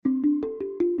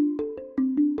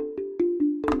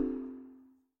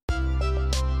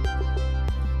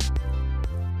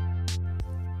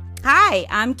Hi,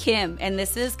 I'm Kim, and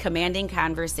this is Commanding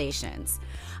Conversations.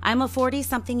 I'm a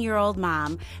 40-something-year-old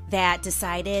mom that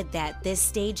decided that this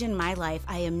stage in my life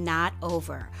I am not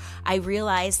over. I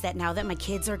realized that now that my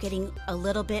kids are getting a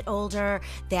little bit older,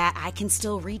 that I can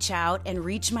still reach out and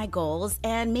reach my goals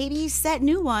and maybe set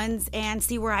new ones and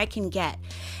see where I can get.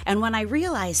 And when I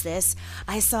realized this,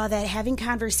 I saw that having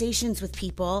conversations with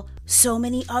people, so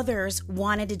many others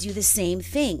wanted to do the same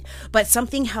thing, but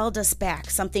something held us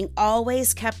back. Something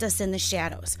always kept us in the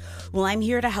shadows. Well, I'm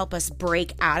here to help us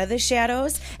break out of the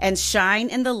shadows and shine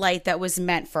in the light that was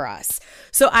meant for us.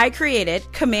 So I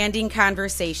created Commanding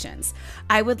Conversations.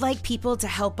 I would like people to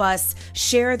help us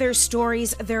share their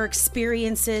stories, their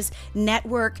experiences,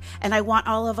 network, and I want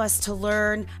all of us to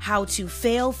learn how to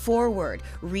fail forward,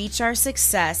 reach our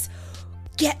success,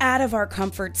 get out of our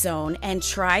comfort zone, and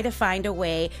try to find a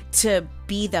way to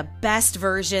be the best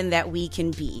version that we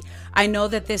can be. I know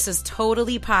that this is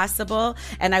totally possible,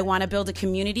 and I want to build a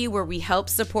community where we help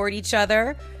support each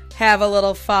other, have a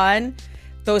little fun.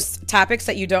 Those topics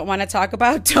that you don't want to talk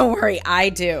about, don't worry, I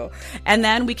do. And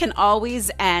then we can always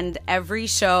end every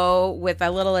show with a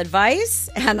little advice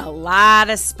and a lot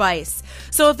of spice.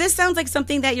 So if this sounds like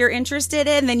something that you're interested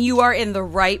in, then you are in the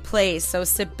right place. So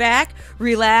sit back,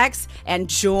 relax, and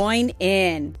join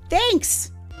in.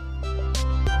 Thanks.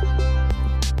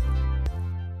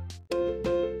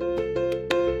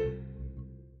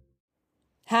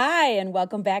 Hi, and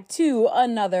welcome back to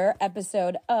another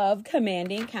episode of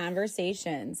Commanding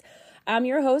Conversations. I'm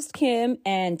your host, Kim,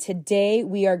 and today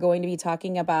we are going to be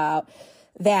talking about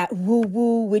that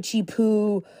woo-woo,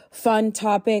 witchy-poo fun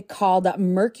topic called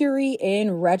Mercury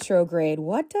in retrograde.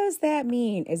 What does that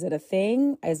mean? Is it a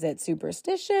thing? Is it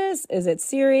superstitious? Is it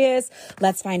serious?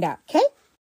 Let's find out, okay?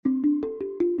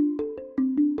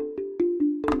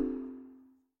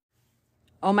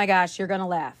 Oh my gosh, you're gonna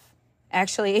laugh.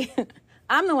 Actually,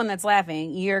 I'm the one that's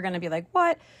laughing. You're going to be like,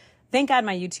 what? Thank God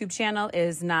my YouTube channel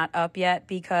is not up yet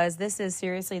because this is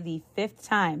seriously the 5th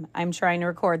time I'm trying to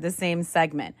record the same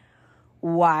segment.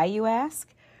 Why, you ask?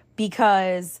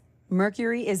 Because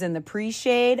Mercury is in the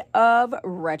pre-shade of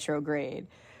retrograde.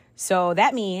 So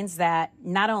that means that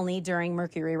not only during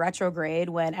Mercury retrograde,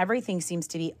 when everything seems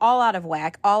to be all out of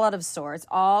whack, all out of sorts,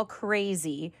 all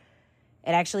crazy,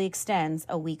 it actually extends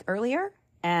a week earlier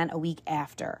and a week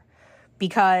after.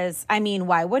 Because, I mean,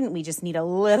 why wouldn't we just need a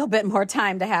little bit more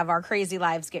time to have our crazy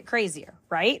lives get crazier,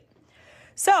 right?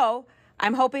 So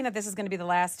I'm hoping that this is going to be the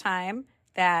last time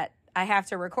that I have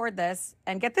to record this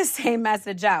and get the same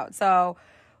message out. So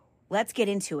let's get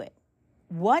into it.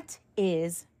 What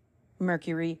is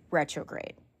Mercury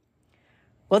retrograde?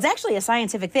 Well, it's actually a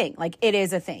scientific thing. Like, it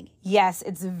is a thing. Yes,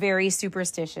 it's very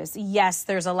superstitious. Yes,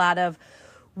 there's a lot of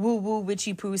woo-woo,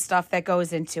 witchy-poo stuff that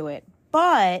goes into it.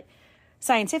 But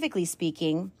scientifically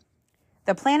speaking,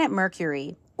 the planet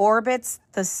Mercury orbits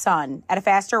the sun at a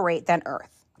faster rate than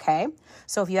Earth, okay?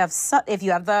 So if you have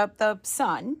the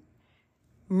sun,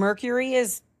 Mercury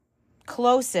is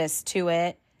closest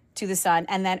to the sun,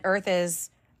 and then Earth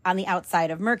is on the outside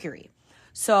of Mercury.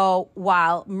 So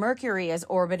while Mercury is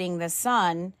orbiting the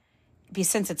sun,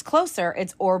 since it's closer,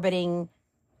 it's orbiting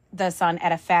the sun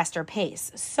at a faster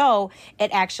pace. So it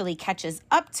actually catches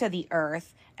up to the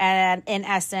Earth and in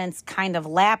essence kind of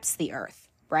laps the Earth,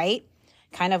 right?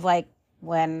 Kind of like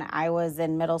when I was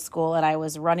in middle school and I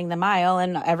was running the mile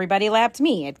and everybody lapped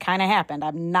me. It kind of happened.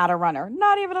 I'm not a runner,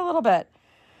 not even a little bit.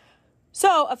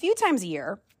 So a few times a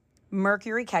year,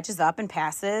 Mercury catches up and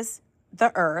passes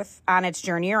the Earth on its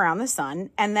journey around the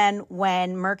sun. And then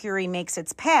when Mercury makes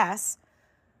its pass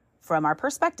from our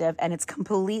perspective, and it's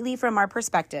completely from our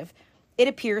perspective, it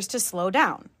appears to slow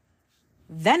down.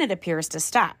 Then it appears to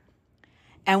stop.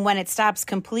 And when it stops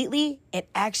completely, it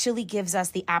actually gives us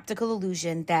the optical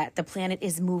illusion that the planet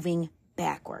is moving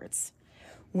backwards.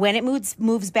 When it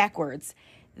moves backwards,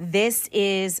 this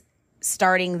is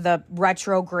starting the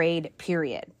retrograde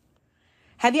period.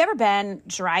 Have you ever been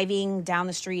driving down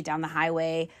the street, down the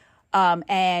highway,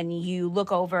 and you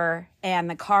look over and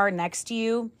the car next to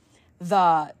you,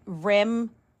 the rim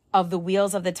of the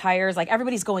wheels of the tires, like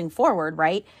everybody's going forward,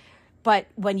 right? But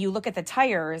when you look at the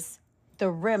tires, the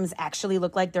rims actually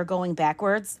look like they're going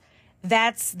backwards.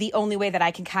 That's the only way that I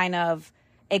can kind of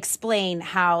explain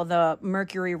how the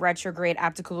Mercury retrograde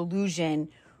optical illusion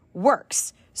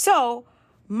works. So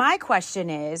my question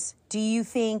is, do you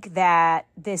think that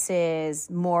this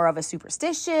is more of a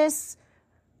superstitious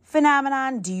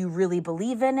phenomenon? Do you really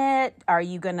believe in it? Are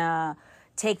you going to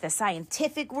take the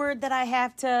scientific word that I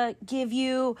have to give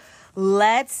you?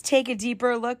 Let's take a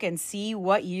deeper look and see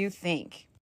what you think.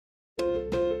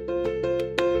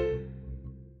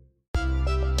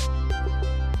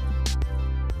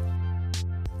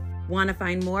 Want to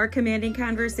find more commanding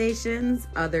conversations,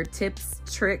 other tips,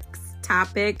 tricks,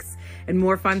 topics, and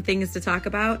more fun things to talk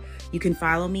about? You can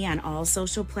follow me on all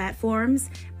social platforms.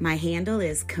 My handle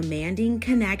is Commanding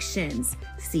Connections.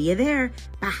 See you there.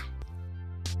 Bye.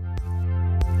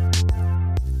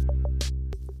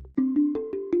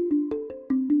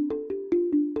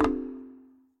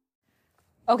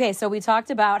 Okay, so we talked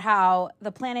about how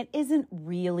the planet isn't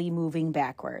really moving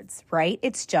backwards, right?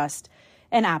 It's just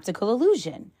an optical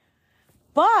illusion.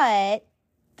 But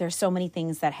there's so many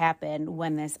things that happen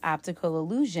when this optical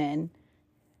illusion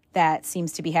that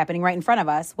seems to be happening right in front of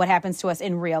us, what happens to us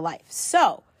in real life.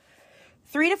 So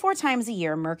 3 to 4 times a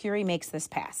year, Mercury makes this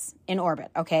pass in orbit,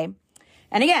 okay?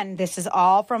 And again, this is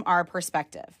all from our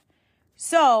perspective.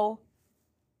 So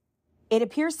it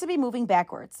appears to be moving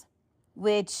backwards,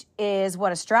 which is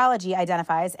what astrology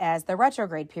identifies as the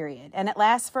retrograde period, and it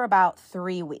lasts for about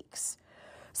 3 weeks.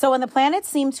 So when the planets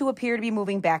seem to appear to be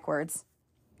moving backwards,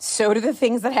 so do the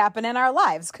things that happen in our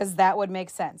lives, because that would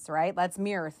make sense, right? Let's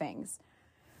mirror things.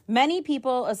 Many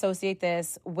people associate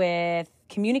this with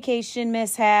communication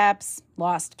mishaps,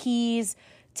 lost keys,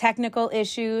 technical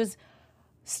issues.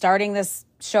 Starting this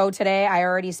show today, I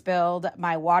already spilled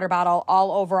my water bottle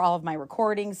all over all of my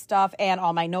recording stuff, and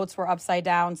all my notes were upside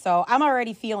down. So I'm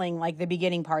already feeling like the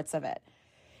beginning parts of it.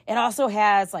 It also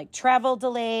has like travel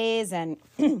delays and,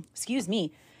 excuse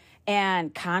me,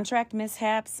 and contract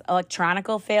mishaps,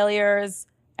 electronical failures,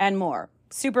 and more.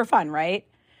 Super fun, right?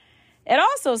 It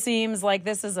also seems like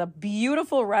this is a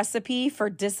beautiful recipe for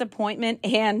disappointment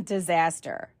and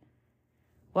disaster.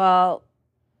 Well,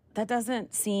 that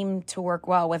doesn't seem to work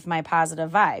well with my positive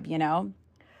vibe, you know?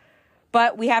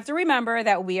 But we have to remember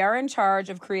that we are in charge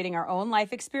of creating our own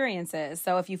life experiences.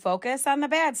 So if you focus on the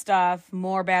bad stuff,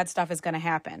 more bad stuff is going to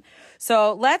happen.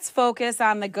 So let's focus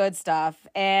on the good stuff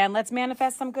and let's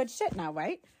manifest some good shit now,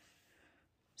 right?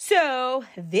 So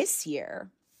this year,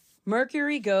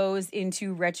 Mercury goes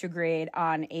into retrograde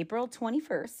on April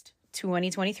 21st,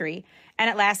 2023, and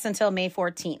it lasts until May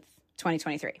 14th,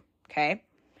 2023, okay?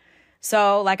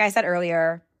 So like I said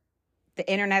earlier, the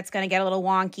internet's going to get a little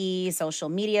wonky. Social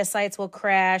media sites will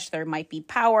crash. There might be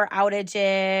power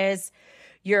outages.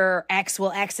 Your ex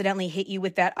will accidentally hit you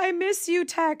with that "I miss you"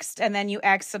 text, and then you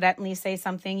accidentally say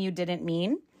something you didn't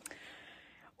mean.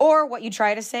 Or what you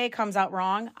try to say comes out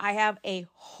wrong. I have a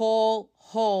whole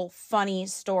funny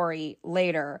story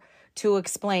later to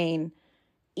explain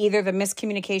either the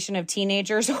miscommunication of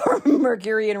teenagers or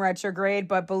Mercury in retrograde,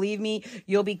 but believe me,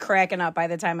 you'll be cracking up by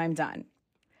the time I'm done.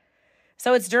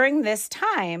 So it's during this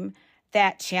time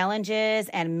that challenges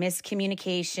and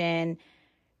miscommunication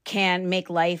can make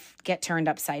life get turned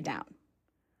upside down.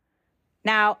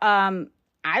 Now,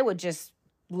 I would just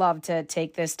love to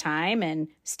take this time and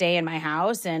stay in my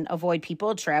house and avoid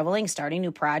people, traveling, starting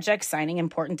new projects, signing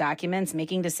important documents,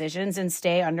 making decisions, and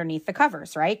stay underneath the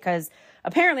covers, right? Because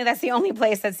apparently that's the only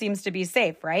place that seems to be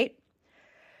safe, right?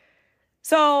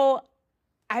 So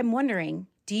I'm wondering,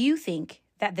 do you think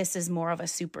that this is more of a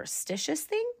superstitious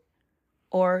thing?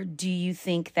 Or do you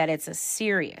think that it's a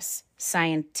serious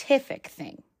scientific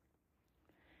thing?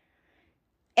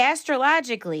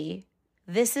 Astrologically,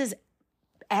 this is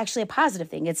actually a positive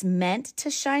thing. It's meant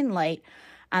to shine light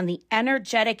on the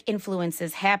energetic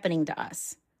influences happening to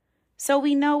us. So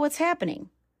we know what's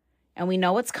happening and we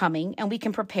know what's coming and we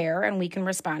can prepare and we can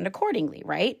respond accordingly,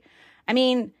 right? I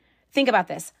mean, think about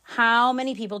this. How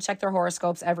many people check their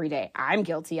horoscopes every day? I'm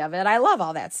guilty of it. I love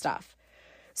all that stuff.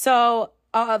 So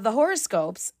the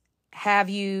horoscopes have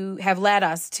led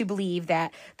us to believe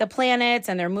that the planets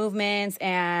and their movements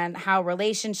and how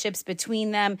relationships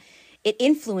between them, it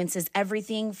influences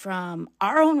everything from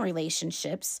our own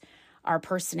relationships, our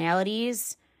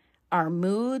personalities, our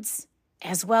moods,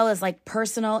 as well as like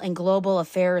personal and global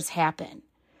affairs happen.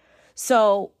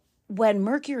 So when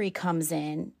Mercury comes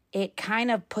in, it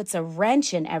kind of puts a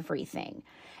wrench in everything.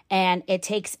 And it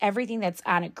takes everything that's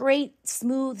on a great,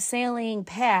 smooth sailing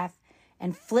path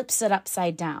and flips it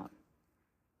upside down.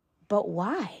 But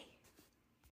why?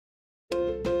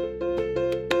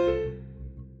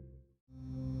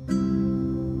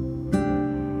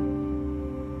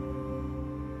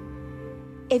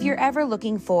 If you're ever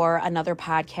looking for another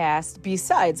podcast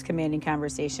besides Commanding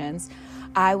Conversations,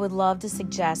 I would love to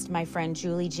suggest my friend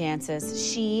Julie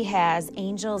Jancis. She has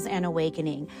Angels and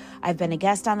Awakening. I've been a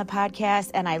guest on the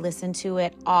podcast and I listen to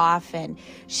it often.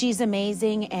 She's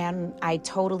amazing and I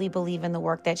totally believe in the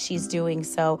work that she's doing.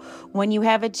 So when you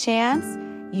have a chance,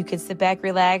 you can sit back,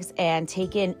 relax, and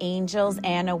take in Angels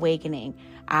and Awakening.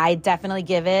 I definitely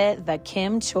give it the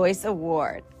Kim Choice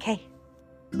Award. Okay.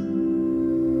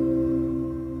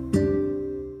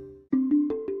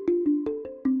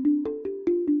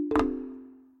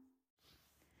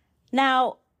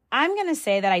 Now, I'm going to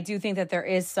say that I do think that there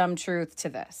is some truth to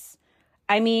this.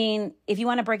 I mean, if you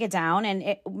want to break it down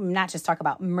and not just talk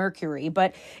about Mercury,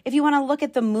 but if you want to look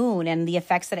at the moon and the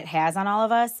effects that it has on all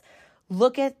of us,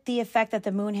 look at the effect that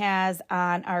the moon has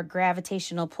on our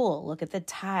gravitational pull. Look at the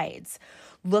tides.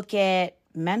 Look at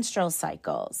menstrual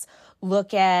cycles.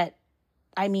 Look at,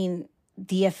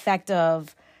 the effect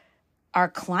of our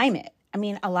climate.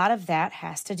 A lot of that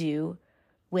has to do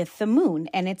with the moon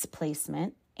and its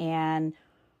placement and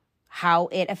how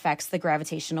it affects the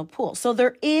gravitational pull. So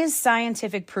there is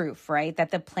scientific proof, right,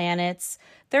 that the planets,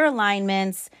 their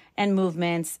alignments and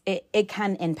movements, it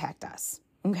can impact us,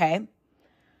 okay?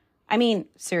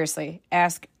 Seriously,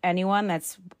 ask anyone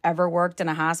that's ever worked in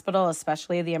a hospital,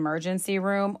 especially the emergency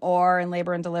room or in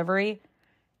labor and delivery.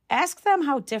 Ask them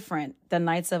how different the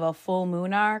nights of a full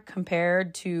moon are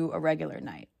compared to a regular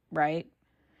night, right?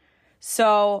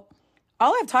 So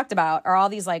all I've talked about are all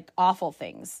these awful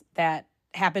things that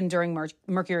happen during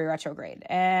Mercury retrograde.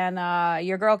 And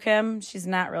your girl Kim, she's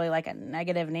not really like a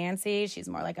negative Nancy. She's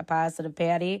more like a positive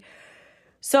Patty.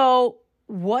 So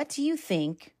what do you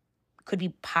think could be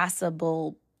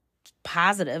possible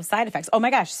positive side effects? Oh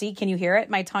my gosh, see, can you hear it?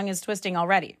 My tongue is twisting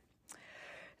already.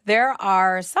 There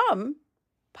are some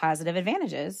positive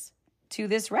advantages to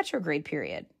this retrograde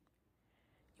period.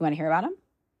 You want to hear about them?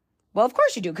 Well, of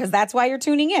course you do, because that's why you're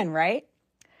tuning in, right?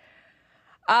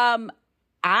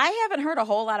 I haven't heard a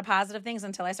whole lot of positive things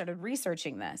until I started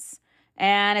researching this.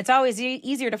 And it's always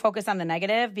easier to focus on the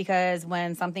negative because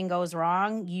when something goes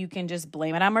wrong, you can just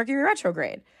blame it on Mercury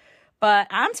retrograde. But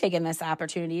I'm taking this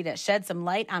opportunity to shed some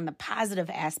light on the positive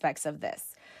aspects of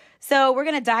this. So we're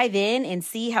going to dive in and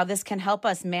see how this can help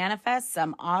us manifest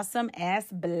some awesome ass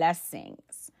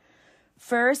blessings.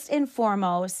 First and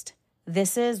foremost,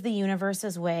 this is the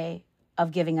universe's way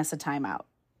of giving us a timeout.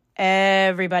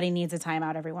 Everybody needs a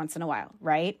timeout every once in a while,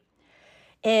 right?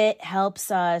 It helps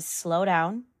us slow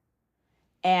down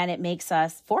and it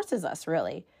forces us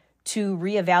really to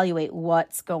reevaluate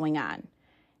what's going on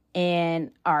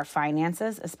in our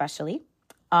finances, especially,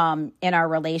 in our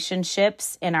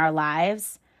relationships, in our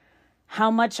lives. How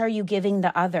much are you giving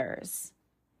to others?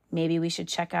 Maybe we should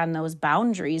check on those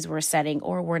boundaries we're setting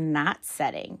or we're not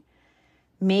setting.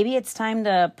 Maybe it's time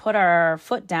to put our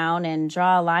foot down and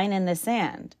draw a line in the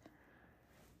sand.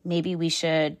 Maybe we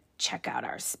should check out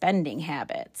our spending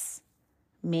habits.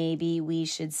 Maybe we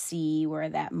should see where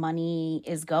that money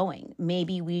is going.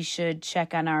 Maybe we should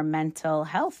check on our mental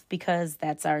health because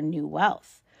that's our new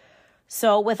wealth.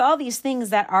 So with all these things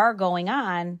that are going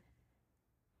on,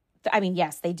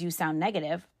 yes, they do sound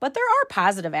negative, but there are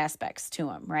positive aspects to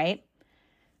them, right?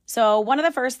 So one of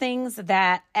the first things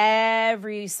that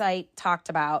every site talked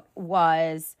about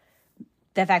was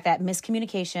the fact that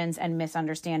miscommunications and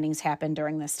misunderstandings happen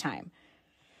during this time.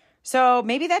 So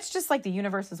maybe that's just the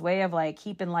universe's way of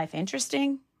keeping life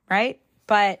interesting, right?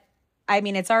 But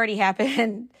it's already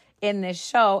happened in this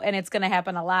show and it's going to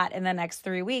happen a lot in the next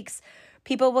 3 weeks.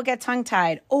 People will get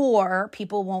tongue-tied or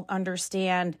people won't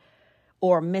understand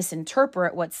or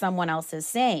misinterpret what someone else is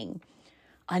saying.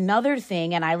 Another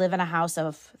thing, and I live in a house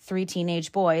of 3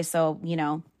 teenage boys, so,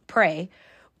 pray,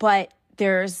 but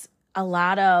there's a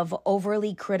lot of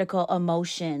overly critical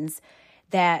emotions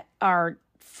that are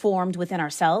formed within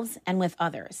ourselves and with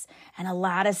others, and a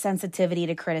lot of sensitivity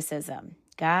to criticism.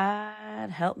 God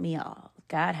help me all.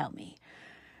 God help me.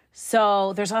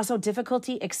 So there's also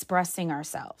difficulty expressing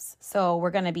ourselves. So we're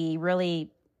going to be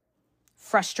really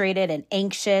frustrated and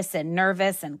anxious and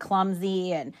nervous and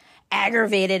clumsy and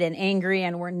aggravated and angry,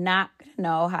 and we're not going to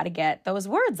know how to get those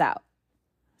words out.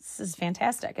 This is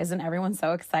fantastic. Isn't everyone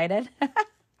so excited?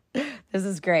 This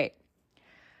is great.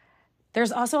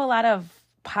 There's also a lot of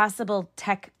possible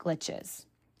tech glitches.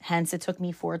 Hence, it took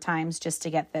me 4 times just to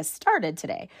get this started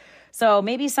today. So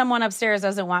maybe someone upstairs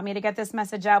doesn't want me to get this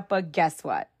message out, but guess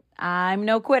what? I'm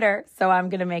no quitter, so I'm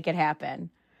going to make it happen.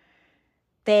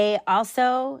 They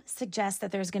also suggest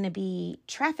that there's going to be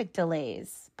traffic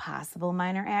delays, possible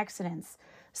minor accidents.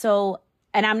 So,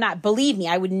 and believe me,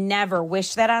 I would never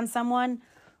wish that on someone.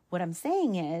 What I'm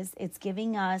saying is it's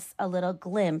giving us a little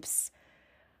glimpse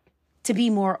to be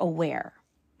more aware,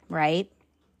 right?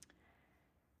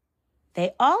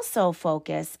 They also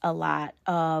focus a lot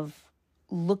of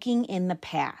looking in the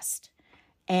past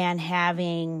and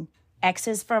having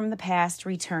exes from the past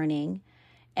returning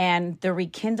and the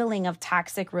rekindling of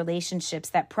toxic relationships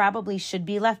that probably should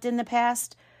be left in the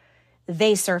past,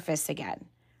 they surface again.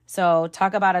 So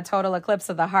talk about a total eclipse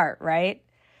of the heart, right?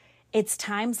 It's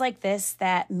times like this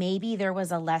that maybe there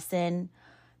was a lesson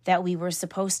that we were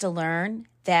supposed to learn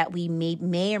that we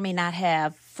may or may not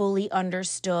have fully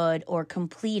understood or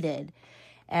completed.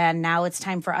 And now it's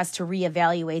time for us to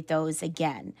reevaluate those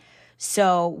again.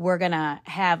 So we're going to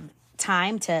have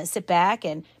time to sit back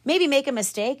and maybe make a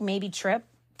mistake, maybe trip.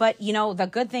 But, the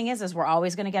good thing is we're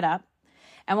always going to get up.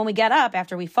 And when we get up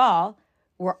after we fall,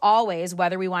 we're always,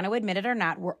 whether we want to admit it or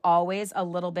not, we're always a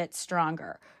little bit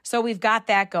stronger. So we've got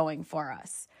that going for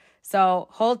us. So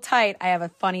hold tight. I have a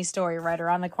funny story right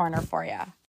around the corner for you.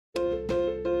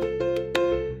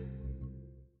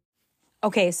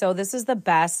 Okay, so this is the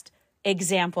best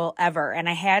example ever. And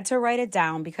I had to write it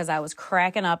down because I was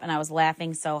cracking up and I was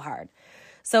laughing so hard.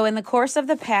 So in the course of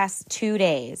the past 2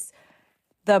 days,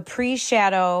 the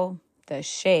pre-shadow,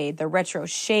 the retro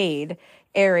shade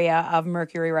area of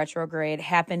Mercury retrograde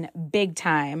happened big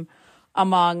time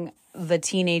among the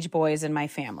teenage boys in my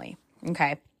family.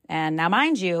 Okay. And now,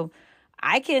 mind you,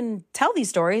 I can tell these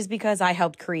stories because I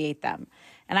helped create them.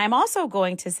 And I'm also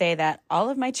going to say that all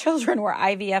of my children were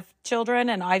IVF children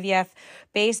and IVF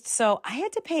based. So I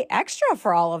had to pay extra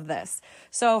for all of this.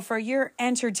 So for your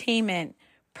entertainment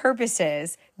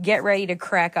purposes, get ready to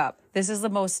crack up. This is the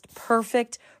most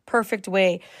perfect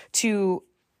way to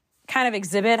kind of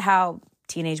exhibit how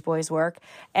teenage boys work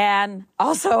and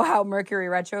also how Mercury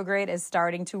retrograde is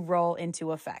starting to roll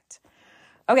into effect.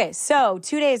 Okay, so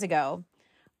 2 days ago,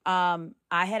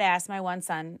 I had asked my one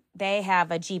son, they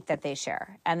have a Jeep that they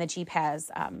share, and the Jeep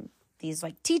has these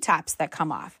like T-tops that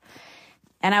come off.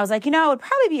 And I was like, it would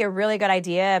probably be a really good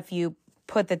idea if you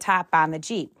put the top on the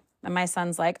Jeep. And my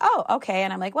son's like, oh, okay.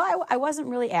 And I'm like, well, I wasn't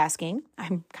really asking.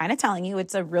 I'm kind of telling you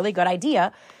it's a really good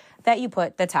idea that you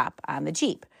put the top on the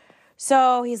Jeep.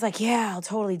 So he's like, yeah, I'll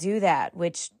totally do that,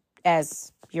 which,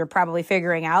 as you're probably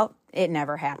figuring out, it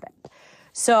never happened.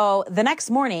 So the next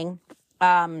morning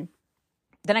was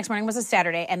a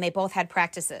Saturday, and they both had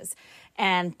practices.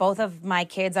 And both of my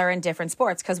kids are in different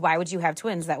sports, because why would you have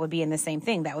twins that would be in the same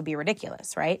thing? That would be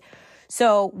ridiculous, right?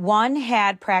 So one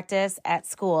had practice at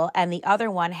school, and the other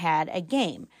one had a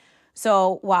game.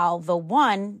 So while the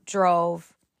one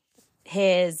drove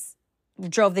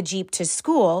the Jeep to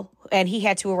school, and he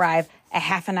had to arrive a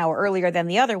half an hour earlier than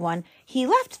the other one, he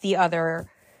left the other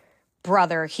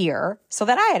brother here so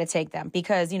that I had to take them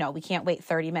because, we can't wait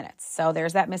 30 minutes. So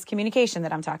there's that miscommunication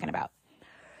that I'm talking about.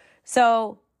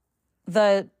 So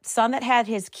the son that had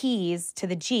his keys to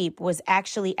the Jeep was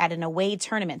actually at an away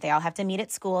tournament. They all have to meet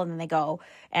at school, and then they go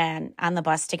and on the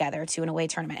bus together to an away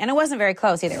tournament. And it wasn't very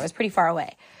close either. It was pretty far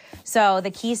away. So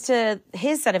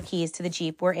his set of keys to the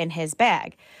Jeep were in his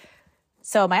bag.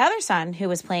 So my other son, who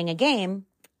was playing a game,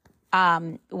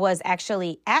 was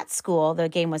actually at school. The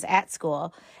game was at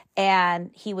school,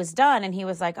 and he was done, and he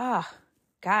was like, oh,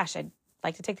 gosh, I'd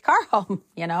like to take the car home,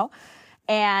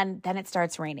 And then it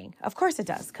starts raining. Of course it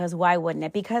does, because why wouldn't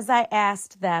it? Because I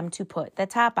asked them to put the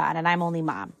top on, and I'm only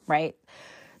mom, right?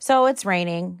 So it's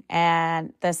raining,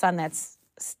 and the son that's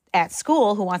at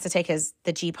school who wants to take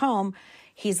the Jeep home,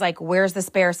 he's like, where's the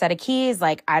spare set of keys?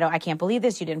 Like, I can't believe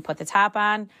this. You didn't put the top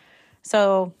on.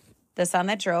 So the son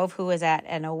that drove, who was at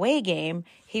an away game,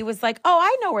 he was like, oh,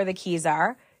 I know where the keys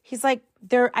are. He's like,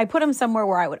 I put them somewhere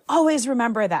where I would always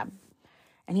remember them.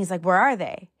 And he's like, where are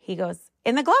they? He goes,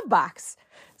 in the glove box.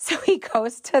 So he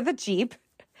goes to the Jeep,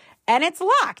 and it's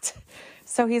locked.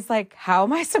 So he's like, how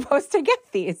am I supposed to get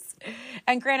these?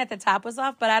 And granted, the top was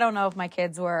off, but I don't know if my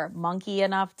kids were monkey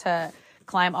enough to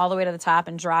climb all the way to the top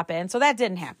and drop in. So that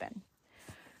didn't happen.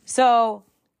 So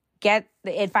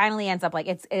it finally ends up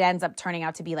it ends up turning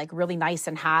out to be like really nice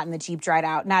and hot, and the Jeep dried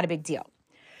out. Not a big deal.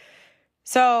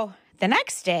 So the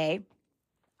next day,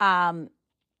 it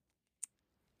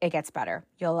gets better.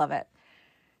 You'll love it.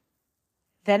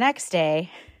 The next day,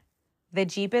 the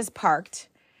Jeep is parked,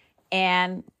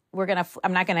 and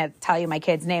I'm not going to tell you my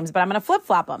kids' names, but I'm going to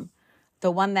flip-flop them.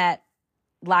 The one that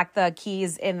locked the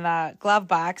keys in the glove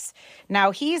box,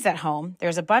 now he's at home.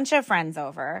 There's a bunch of friends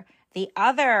over. The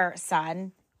other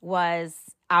son was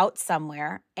out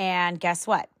somewhere, and guess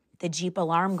what? The Jeep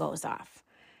alarm goes off.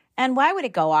 And why would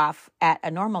it go off at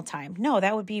a normal time? No,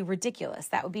 that would be ridiculous.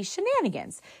 That would be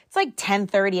shenanigans. It's like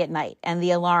 10:30 at night, and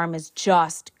the alarm is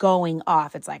just going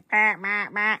off. It's like, bah, bah,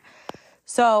 bah.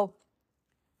 So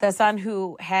the son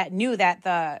who knew that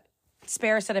the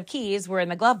spare set of keys were in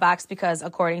the glove box, because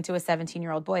according to a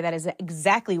 17-year-old boy, that is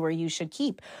exactly where you should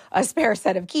keep a spare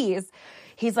set of keys.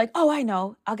 He's like, oh, I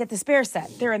know. I'll get the spare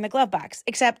set. They're in the glove box.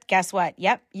 Except, guess what?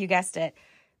 Yep, you guessed it.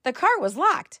 The car was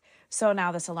locked. So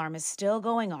now this alarm is still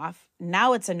going off.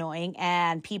 Now it's annoying,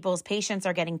 and people's patience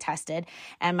are getting tested.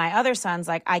 And my other son's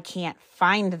like, I can't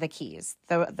find the keys,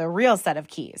 the real set of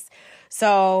keys.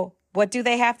 So what do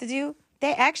they have to do?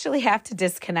 They actually have to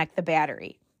disconnect the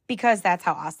battery, because that's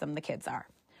how awesome the kids are.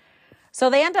 So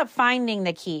they end up finding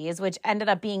the keys, which ended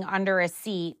up being under a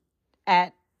seat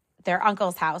at their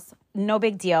uncle's house. No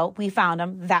big deal. We found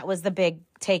them. That was the big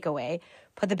takeaway.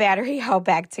 Put the battery out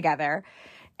back together.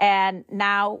 And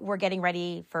now we're getting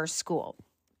ready for school.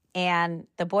 And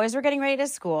the boys were getting ready to go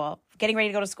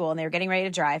to school, and they were getting ready to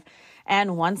drive.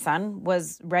 And one son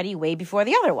was ready way before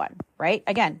the other one, right?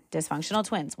 Again, dysfunctional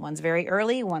twins. One's very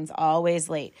early, one's always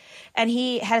late. And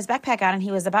he had his backpack on, and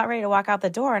he was about ready to walk out the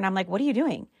door. And I'm like, what are you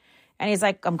doing? And he's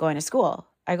like, I'm going to school.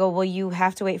 I go, well, you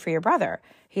have to wait for your brother.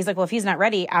 He's like, well, if he's not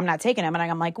ready, I'm not taking him. And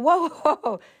I'm like,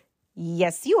 whoa.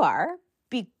 Yes, you are,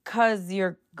 because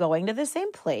you're going to the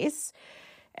same place.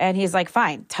 And he's like,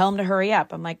 fine, tell him to hurry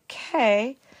up. I'm like,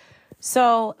 okay.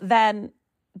 So then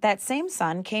that same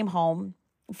son came home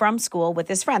from school with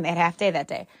his friend. They had half day that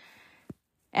day.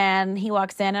 And he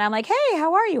walks in, and I'm like, hey,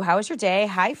 how are you? How was your day?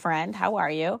 Hi, friend. How are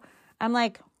you? I'm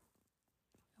like,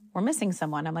 we're missing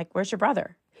someone. I'm like, where's your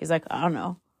brother? He's like, I don't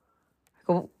know.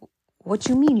 I go, what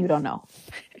you mean you don't know?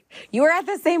 You were at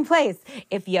the same place.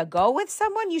 If you go with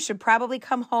someone, you should probably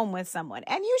come home with someone,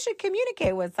 and you should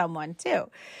communicate with someone too.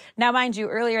 Now, mind you,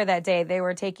 earlier that day, they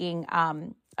were taking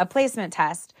a placement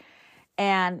test,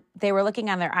 and they were looking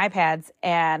on their iPads,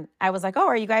 and I was like, oh,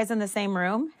 are you guys in the same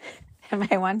room? And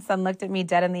my one son looked at me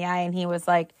dead in the eye, and he was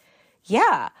like,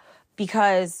 yeah,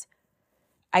 because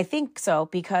I think so,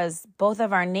 because both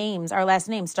of our last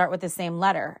names start with the same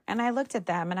letter. And I looked at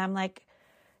them, and I'm like,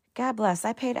 God bless,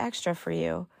 I paid extra for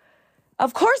you.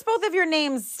 Of course, both of your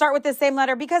names start with the same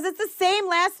letter because it's the same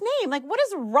last name. Like, what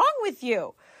is wrong with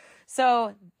you?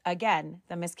 So again,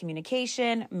 the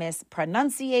miscommunication,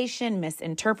 mispronunciation,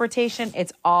 misinterpretation,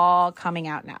 it's all coming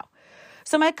out now.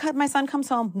 So my son comes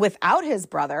home without his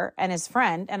brother and his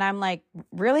friend. And I'm like,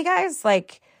 really, guys?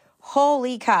 Like,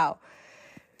 holy cow.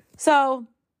 So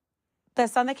the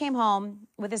son that came home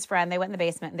with his friend, they went in the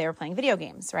basement and they were playing video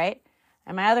games, right?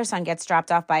 And my other son gets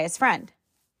dropped off by his friend.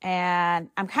 And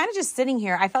I'm kind of just sitting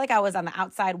here. I felt like I was on the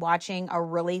outside watching a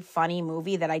really funny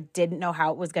movie that I didn't know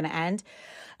how it was going to end.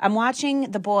 I'm watching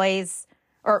the boys,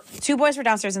 or two boys were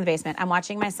downstairs in the basement. I'm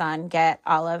watching my son get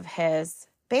all of his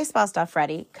baseball stuff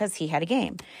ready because he had a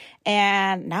game.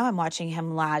 And now I'm watching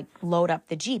him load up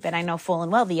the Jeep. And I know full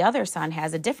and well the other son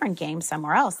has a different game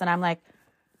somewhere else. And I'm like,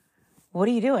 what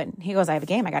are you doing? He goes, I have a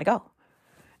game. I got to go.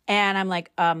 And I'm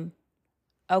like,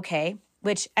 okay.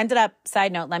 Which ended up,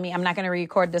 side note, I'm not going to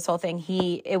record this whole thing.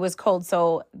 It was cold,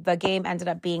 so the game ended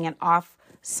up being an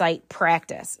off-site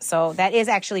practice. So that is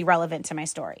actually relevant to my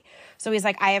story. So he's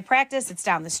like, I have practice. It's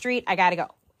down the street. I got to go.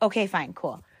 Okay, fine,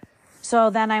 cool. So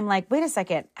then I'm like, wait a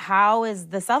second. How is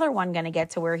this other one going to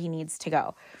get to where he needs to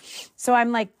go? So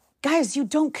I'm like, guys, you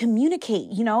don't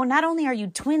communicate. Not only are you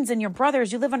twins and your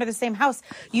brothers, you live under the same house,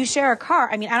 you share a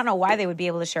car. I mean, I don't know why they would be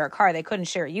able to share a car. They couldn't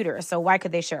share a uterus. So why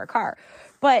could they share a car?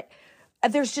 But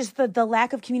there's just the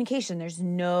lack of communication. There's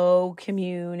no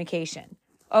communication.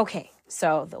 Okay,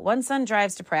 so the one son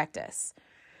drives to practice.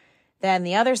 Then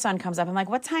the other son comes up. I'm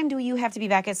like, what time do you have to be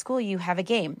back at school? You have a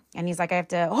game. And he's like,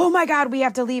 oh my God, we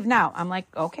have to leave now. I'm like,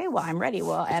 okay, well, I'm ready.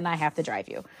 Well, and I have to drive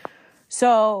you.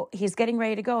 So he's getting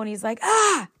ready to go. And he's like,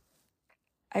 I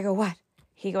go, what?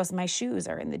 He goes, my shoes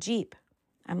are in the Jeep.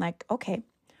 I'm like, okay.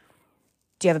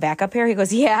 Do you have a backup pair? He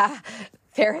goes, yeah,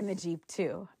 they're in the Jeep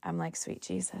too. I'm like, sweet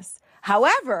Jesus.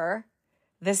 However,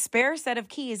 the spare set of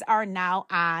keys are now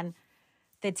on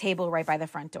the table right by the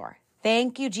front door.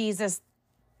 Thank you, Jesus.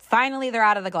 Finally, they're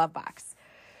out of the glove box.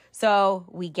 So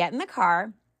we get in the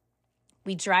car.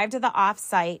 We drive to the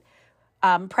off-site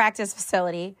practice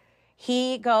facility.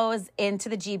 He goes into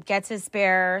the Jeep, gets his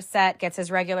spare set, gets his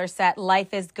regular set.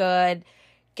 Life is good.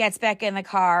 Gets back in the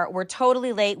car. We're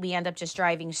totally late. We end up just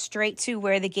driving straight to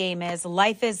where the game is.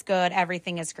 Life is good.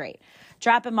 Everything is great.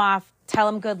 Drop him off. Tell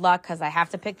him good luck because I have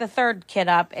to pick the third kid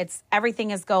up.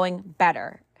 Everything is going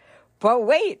better. But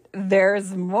wait,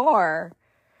 there's more.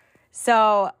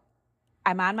 So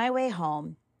I'm on my way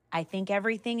home. I think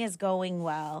everything is going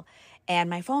well. And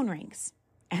my phone rings.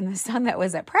 And the son that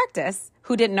was at practice,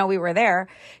 who didn't know we were there,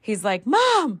 he's like,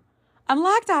 Mom, I'm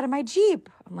locked out of my Jeep.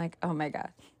 I'm like, oh my God.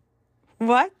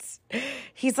 What?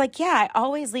 He's like, yeah, I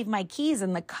always leave my keys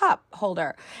in the cup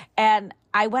holder. And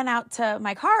I went out to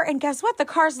my car and guess what? The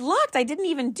car's locked. I didn't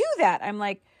even do that. I'm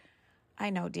like, I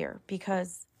know, dear,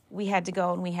 because we had to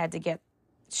go and we had to get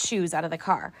shoes out of the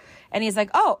car. And he's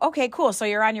like, oh, okay, cool. So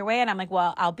you're on your way. And I'm like,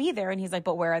 well, I'll be there. And he's like,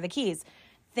 but where are the keys?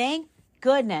 Thank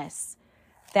goodness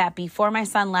that before my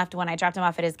son left, when I dropped him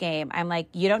off at his game, I'm like,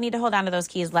 you don't need to hold on to those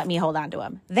keys. Let me hold on to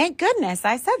them. Thank goodness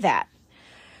I said that.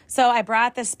 So I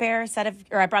brought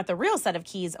the real set of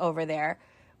keys over there.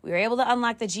 We were able to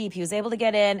unlock the Jeep. He was able to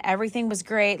get in. Everything was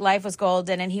great. Life was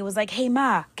golden. And he was like, hey,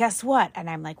 Ma, guess what? And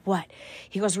I'm like, what?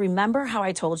 He goes, remember how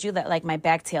I told you that like my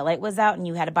back taillight was out and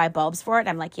you had to buy bulbs for it?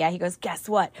 I'm like, yeah. He goes, guess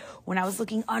what? When I was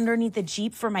looking underneath the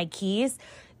Jeep for my keys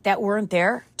that weren't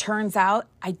there, turns out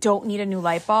I don't need a new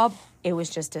light bulb. It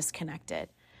was just disconnected.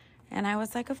 And I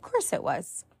was like, of course it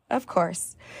was. Of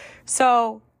course.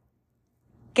 So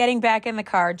getting back in the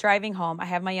car, driving home, I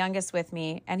have my youngest with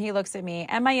me, and he looks at me,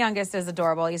 and my youngest is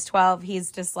adorable. He's 12. He's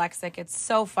dyslexic. It's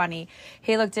so funny.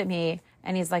 He looked at me,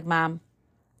 and he's like, Mom,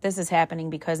 this is happening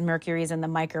because Mercury's in the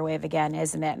microwave again,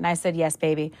 isn't it? And I said, yes,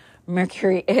 baby,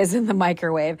 Mercury is in the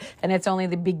microwave, and it's only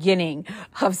the beginning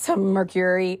of some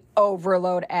Mercury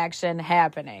overload action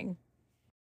happening.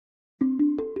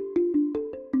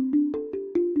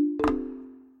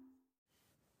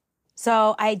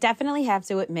 So I definitely have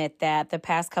to admit that the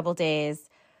past couple days,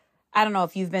 I don't know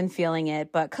if you've been feeling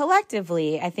it, but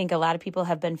collectively, I think a lot of people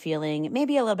have been feeling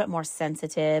maybe a little bit more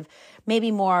sensitive,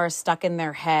 maybe more stuck in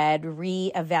their head,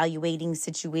 reevaluating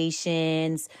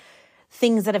situations,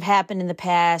 things that have happened in the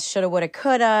past, shoulda, woulda,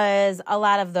 couldas, a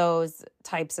lot of those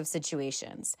types of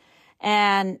situations.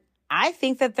 And I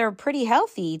think that they're pretty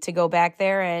healthy to go back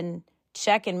there and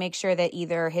check and make sure that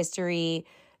either history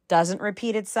doesn't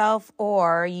repeat itself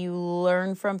or you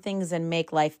learn from things and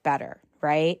make life better,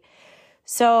 right?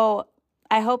 So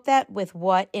I hope that with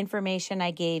what information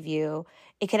I gave you,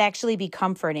 it could actually be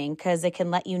comforting because it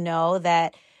can let you know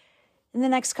that in the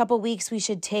next couple weeks, we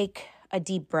should take a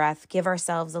deep breath, give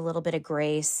ourselves a little bit of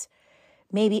grace,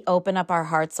 maybe open up our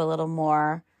hearts a little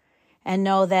more and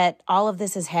know that all of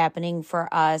this is happening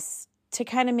for us to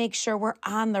kind of make sure we're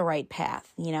on the right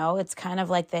path. You know, it's kind of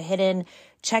like the hidden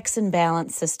checks and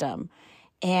balance system.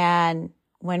 And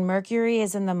when Mercury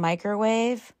is in the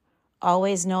microwave,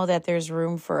 always know that there's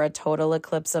room for a total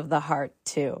eclipse of the heart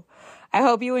too. I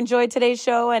hope you enjoyed today's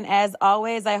show. And as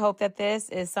always, I hope that this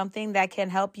is something that can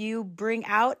help you bring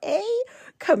out a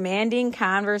commanding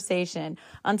conversation.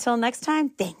 Until next time,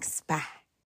 thanks. Bye.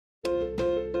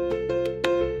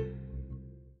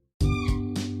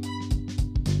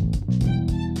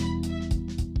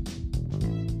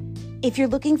 If you're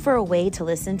looking for a way to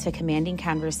listen to Commanding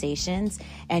Conversations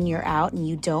and you're out and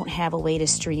you don't have a way to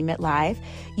stream it live,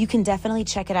 you can definitely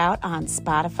check it out on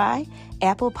Spotify,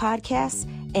 Apple Podcasts,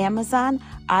 Amazon,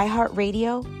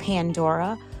 iHeartRadio,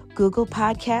 Pandora, Google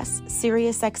Podcasts,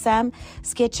 SiriusXM,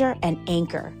 Stitcher, and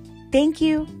Anchor. Thank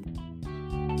you.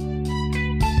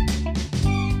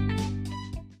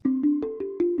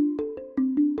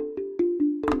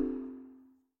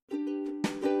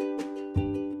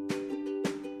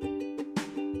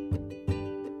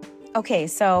 Okay,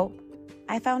 so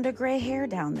I found a gray hair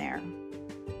down there.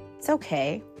 It's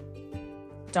okay.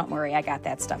 Don't worry, I got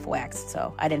that stuff waxed,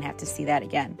 so I didn't have to see that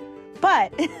again.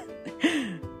 But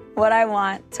what I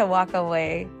want to walk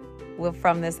away with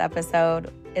from this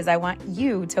episode is I want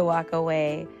you to walk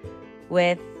away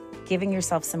with giving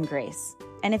yourself some grace.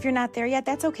 And if you're not there yet,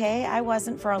 that's okay. I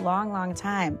wasn't for a long, long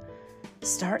time.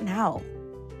 Start now.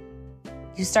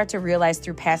 You start to realize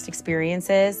through past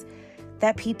experiences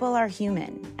that people are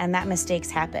human and that mistakes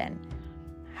happen.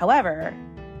 However,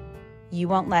 you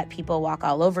won't let people walk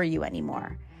all over you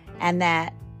anymore. And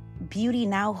that beauty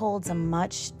now holds a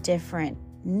much different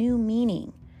new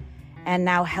meaning. And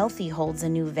now healthy holds a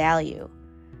new value.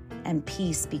 And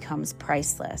peace becomes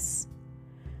priceless.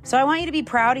 So I want you to be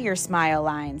proud of your smile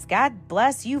lines. God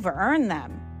bless, you've earned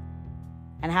them.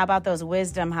 And how about those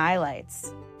wisdom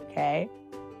highlights? Okay?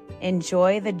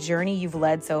 Enjoy the journey you've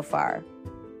led so far.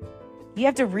 You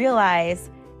have to realize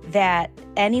that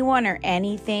anyone or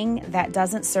anything that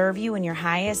doesn't serve you in your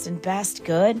highest and best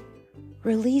good,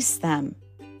 release them.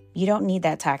 You don't need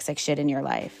that toxic shit in your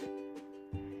life.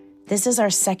 This is our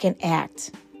second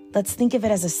act. Let's think of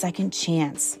it as a second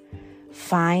chance.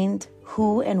 Find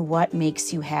who and what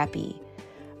makes you happy.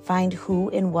 Find who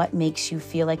and what makes you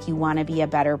feel like you want to be a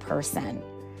better person.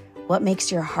 What makes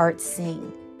your heart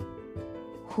sing?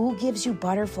 Who gives you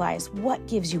butterflies? What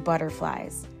gives you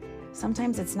butterflies?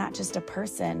 Sometimes it's not just a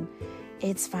person.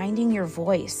 It's finding your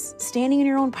voice, standing in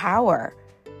your own power.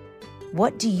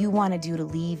 What do you want to do to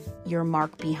leave your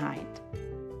mark behind?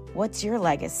 What's your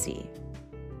legacy?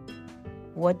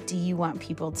 What do you want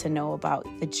people to know about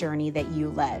the journey that you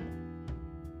led?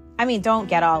 I mean, don't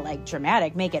get all like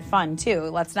dramatic. Make it fun too.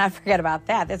 Let's not forget about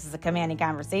that. This is a commanding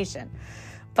conversation.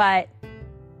 But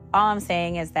all I'm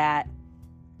saying is that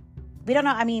we don't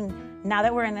know. I mean, now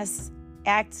that we're in this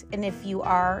act, and if you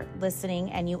are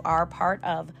listening and you are part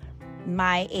of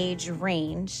my age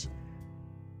range,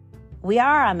 we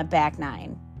are on the back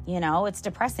nine. You know, it's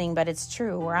depressing, but it's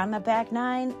true. We're on the back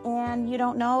nine and you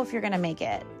don't know if you're going to make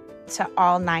it. to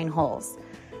all 9 holes.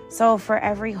 So for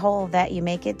every hole that you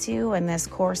make it to in this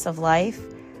course of life,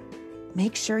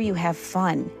 make sure you have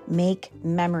fun. Make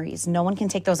memories. No one can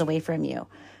take those away from you.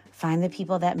 Find the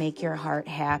people that make your heart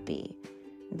happy.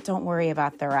 Don't worry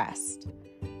about the rest.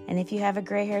 And if you have a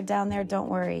gray hair down there, don't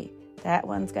worry. That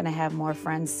one's going to have more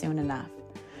friends soon enough.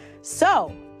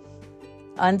 So,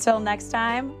 until next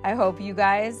time, I hope you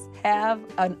guys have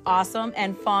an awesome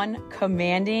and fun,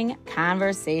 commanding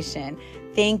conversation.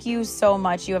 Thank you so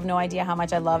much. You have no idea how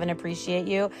much I love and appreciate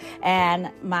you.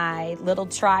 And my little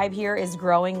tribe here is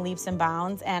growing leaps and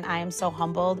bounds, and I am so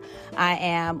humbled. I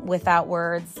am without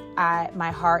words.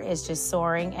 My heart is just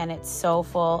soaring, and it's so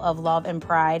full of love and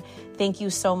pride. Thank you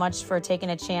so much for taking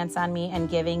a chance on me and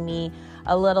giving me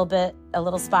a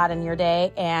little spot in your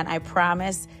day. And I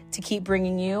promise to keep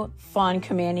bringing you fun,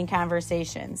 commanding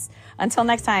conversations. Until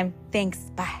next time, thanks.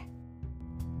 Bye.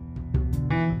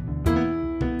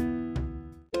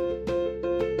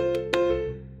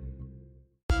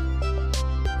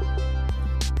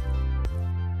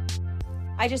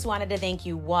 I just wanted to thank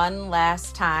you one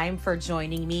last time for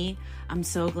joining me. I'm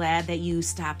so glad that you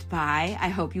stopped by. I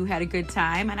hope you had a good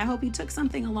time, and I hope you took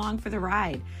something along for the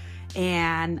ride.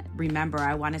 And remember,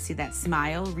 I want to see that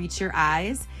smile reach your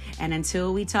eyes. And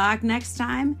until we talk next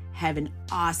time, have an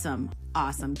awesome,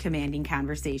 awesome, commanding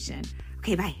conversation.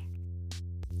 Okay, bye.